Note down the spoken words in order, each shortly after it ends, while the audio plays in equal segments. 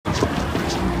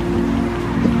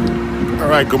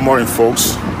right, good morning,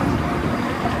 folks.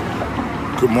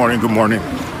 Good morning.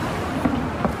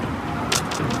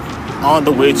 On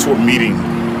the way to a meeting.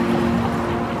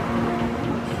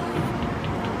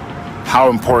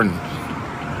 How important.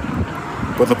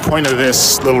 But the point of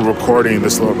this little recording,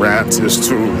 this little rant, is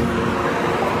to,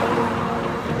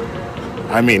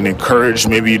 encourage.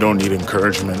 Maybe you don't need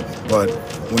encouragement, but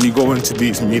when you go into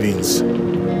these meetings,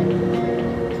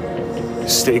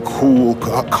 stay cool,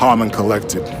 calm, and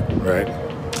collected, right?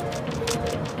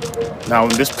 Now,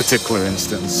 in this particular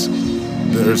instance,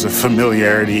 there's a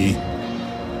familiarity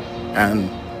and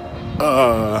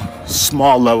a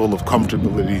small level of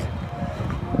comfortability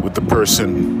with the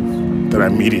person that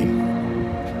I'm meeting.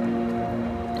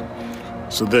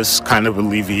 So this kind of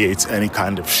alleviates any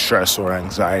kind of stress or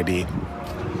anxiety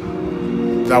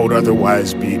that would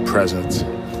otherwise be present.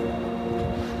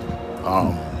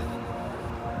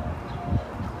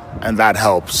 And that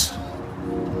helps.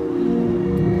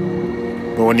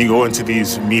 But when you go into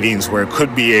these meetings where it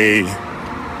could be a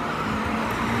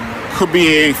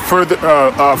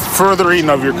furthering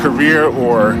of your career,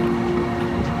 or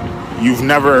you've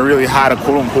never really had a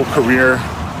quote-unquote career,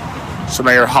 so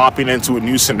now you're hopping into a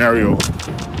new scenario,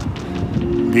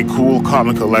 be cool, calm,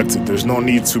 and collected. There's no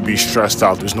need to be stressed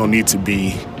out. There's no need to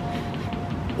be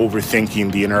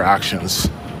overthinking the interactions.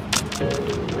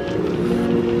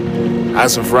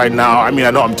 As of right now, I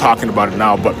know I'm talking about it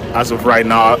now, but as of right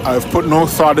now, I've put no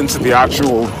thought into the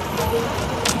actual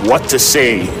what to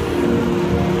say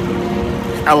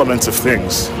elements of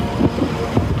things.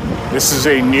 This is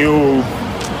a new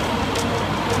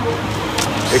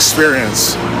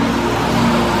experience.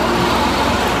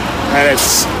 And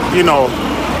it's,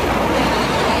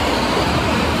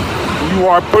 you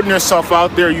are putting yourself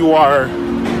out there, you are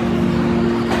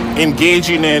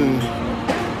engaging in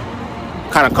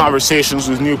kind of conversations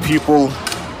with new people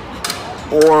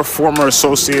or former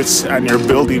associates, and you're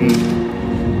building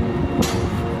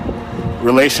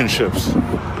relationships.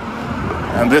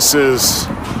 And this is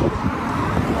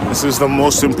the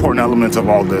most important element of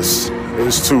all this,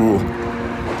 is to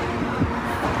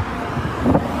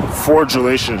forge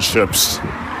relationships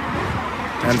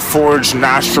and forge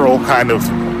natural kind of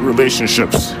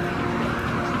relationships.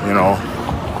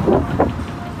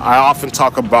 I often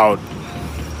talk about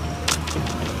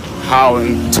how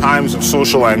in times of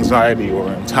social anxiety,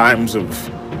 or in times of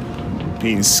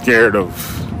being scared of,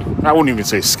 I wouldn't even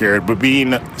say scared, but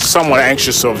being somewhat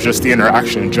anxious of just the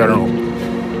interaction in general,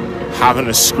 having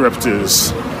a script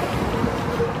is,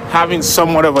 having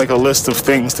somewhat of like a list of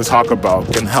things to talk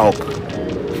about can help.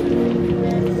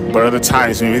 But other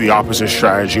times, maybe the opposite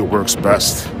strategy works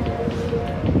best.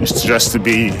 It's just to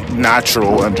be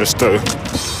natural and just to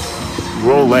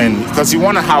roll in, because you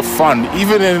want to have fun.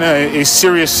 Even in a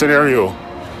serious scenario,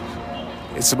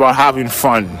 it's about having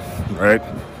fun, right?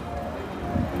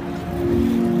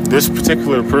 This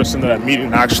particular person that I'm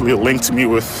meeting actually linked me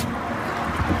with,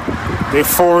 they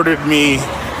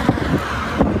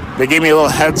gave me a little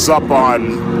heads up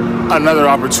on another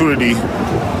opportunity.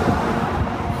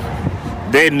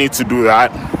 They didn't need to do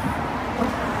that.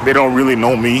 They don't really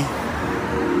know me.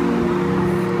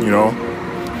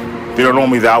 They don't know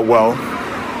me that well.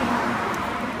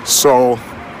 So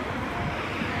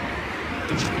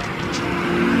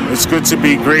it's good to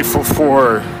be grateful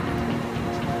for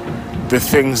the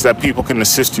things that people can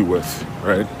assist you with,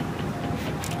 right?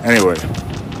 Anyway,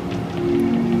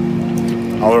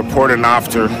 I'll report in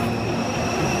after.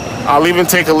 I'll even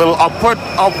take a little, I'll put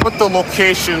the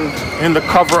location in the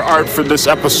cover art for this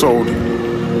episode,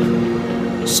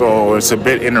 so it's a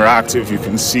bit interactive. You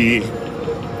can see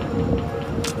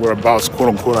whereabouts, quote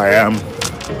unquote, I am.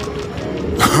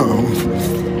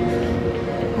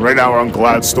 Right now we're on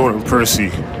Gladstone and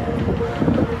Percy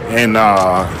in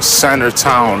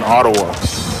Centertown, Ottawa.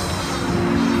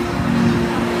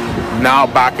 Now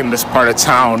back in this part of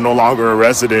town, no longer a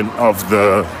resident of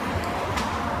the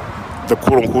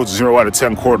quote unquote 0 out of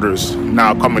 10 quarters.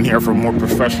 Now coming here for more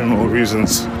professional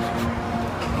reasons.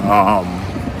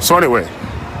 So anyway,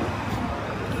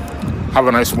 have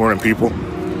a nice morning, people.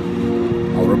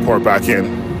 I'll report back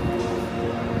in.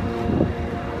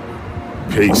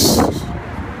 Peace.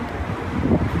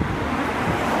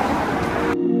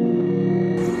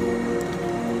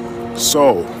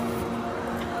 So,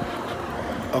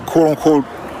 a quote-unquote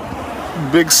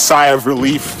big sigh of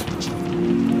relief,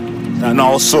 and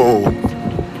also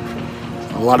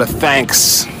a lot of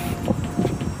thanks,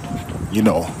 a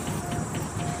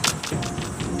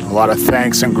lot of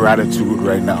thanks and gratitude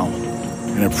right now,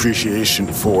 and appreciation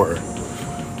for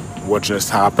what just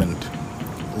happened.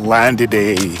 Landed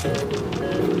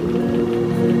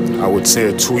I would say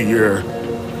a 2-year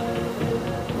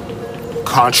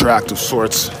contract of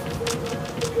sorts,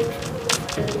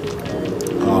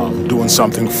 doing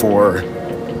something for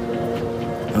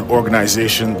an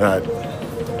organization that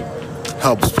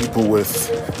helps people with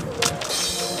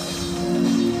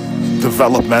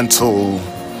developmental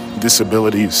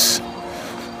disabilities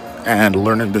and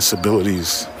learning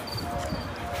disabilities.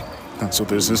 And so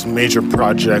there's this major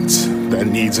project that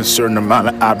needs a certain amount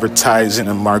of advertising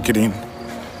and marketing,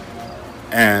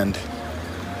 and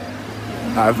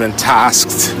I've been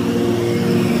tasked,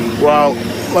 well,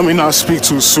 let me not speak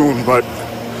too soon, but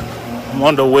I'm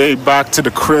on the way back to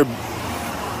the crib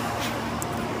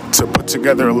to put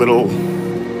together a little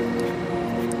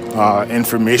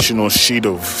informational sheet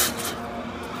of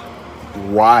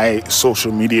why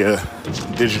social media,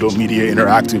 digital media,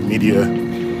 interactive media,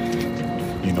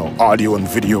 audio and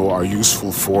video are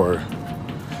useful for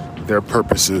their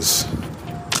purposes,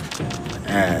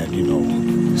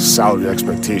 and salary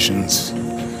expectations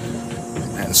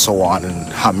and so on,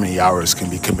 and how many hours can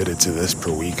be committed to this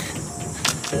per week.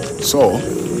 So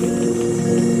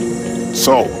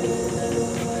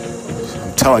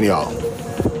I'm telling y'all,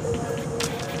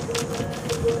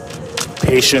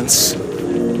 patience,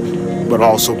 but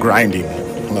also grinding,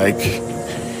 like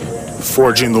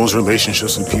forging those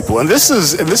relationships with people. And this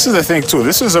is the thing too.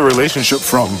 This is a relationship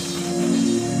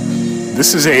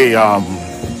this is a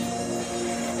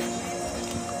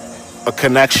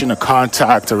connection, a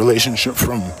contact, a relationship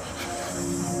from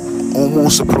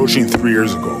almost approaching 3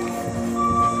 years ago.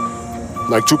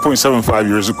 Like 2.75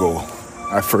 years ago,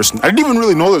 I didn't even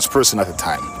really know this person at the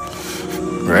time,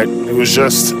 right? It was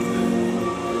just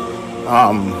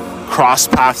cross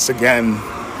paths again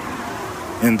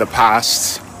in the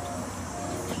past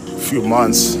few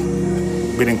months,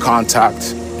 been in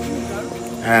contact,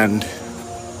 and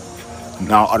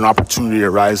now an opportunity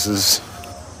arises.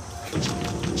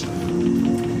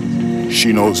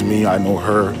 She knows me, I know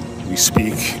her, we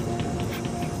speak,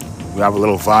 we have a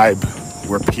little vibe,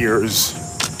 we're peers,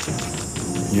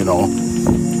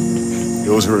 It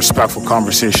was a respectful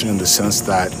conversation in the sense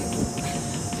that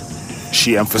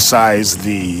she emphasized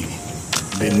the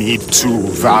need to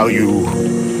value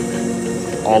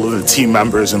all of the team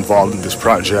members involved in this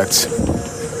project.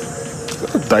 Is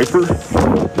that a diaper?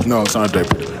 No, it's not a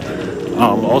diaper.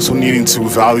 Also needing to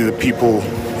value the people,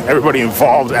 everybody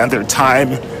involved, and their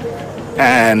time,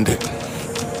 and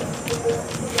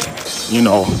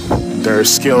their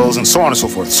skills, and so on and so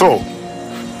forth. So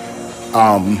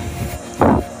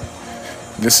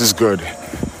this is good.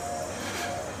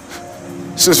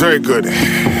 This is very good.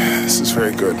 This is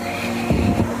very good.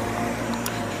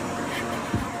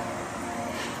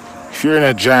 If you're in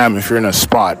a jam, if you're in a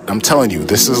spot, I'm telling you,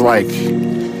 this is like...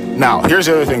 Now, here's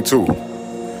the other thing too.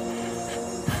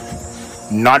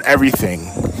 Not everything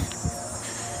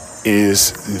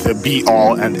is the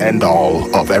be-all and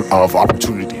end-all of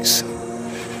opportunities.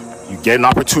 You get an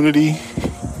opportunity,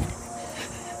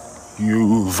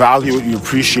 you value it, you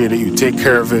appreciate it, you take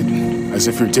care of it as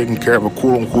if you're taking care of a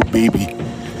quote-unquote baby.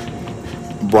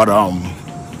 But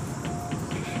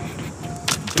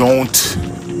don't...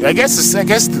 I guess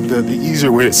the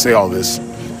easier way to say all this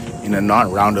in a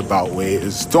non-roundabout way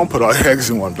is don't put all your eggs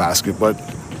in one basket, but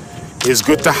it's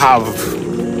good to have...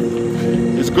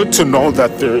 It's good to know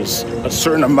that there's a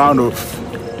certain amount of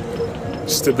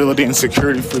stability and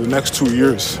security for the next 2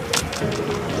 years.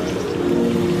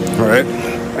 All right?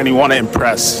 And you want to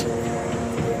impress.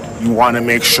 You want to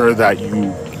make sure that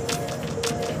you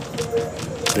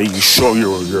show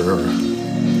your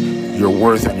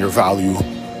worth and your value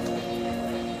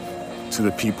to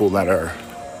the people that are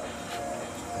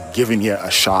giving you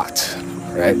a shot,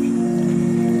 right?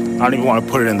 I don't even want to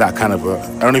put it in that kind of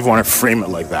I don't even want to frame it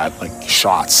like that, like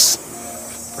shots,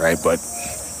 right? But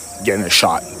getting a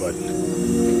shot, but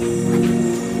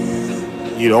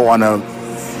you don't want to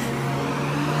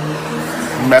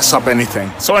mess up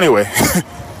anything. So anyway,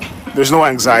 there's no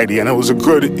anxiety, and it was a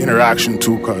good interaction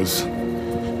too, because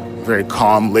very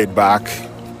calm, laid back.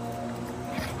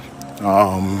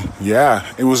 Yeah,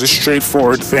 it was a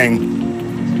straightforward thing.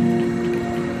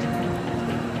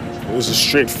 It was a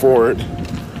straightforward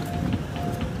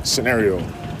scenario.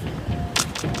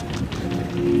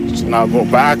 Just now go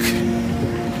back,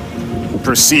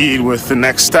 proceed with the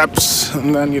next steps,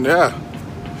 and then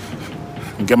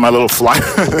get my little flyer.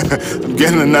 I'm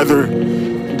getting another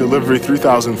delivery,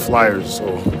 3,000 flyers.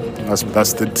 So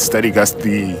that's the steady, that's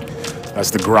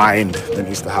the grind that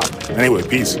needs to happen. Anyway,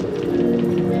 peace.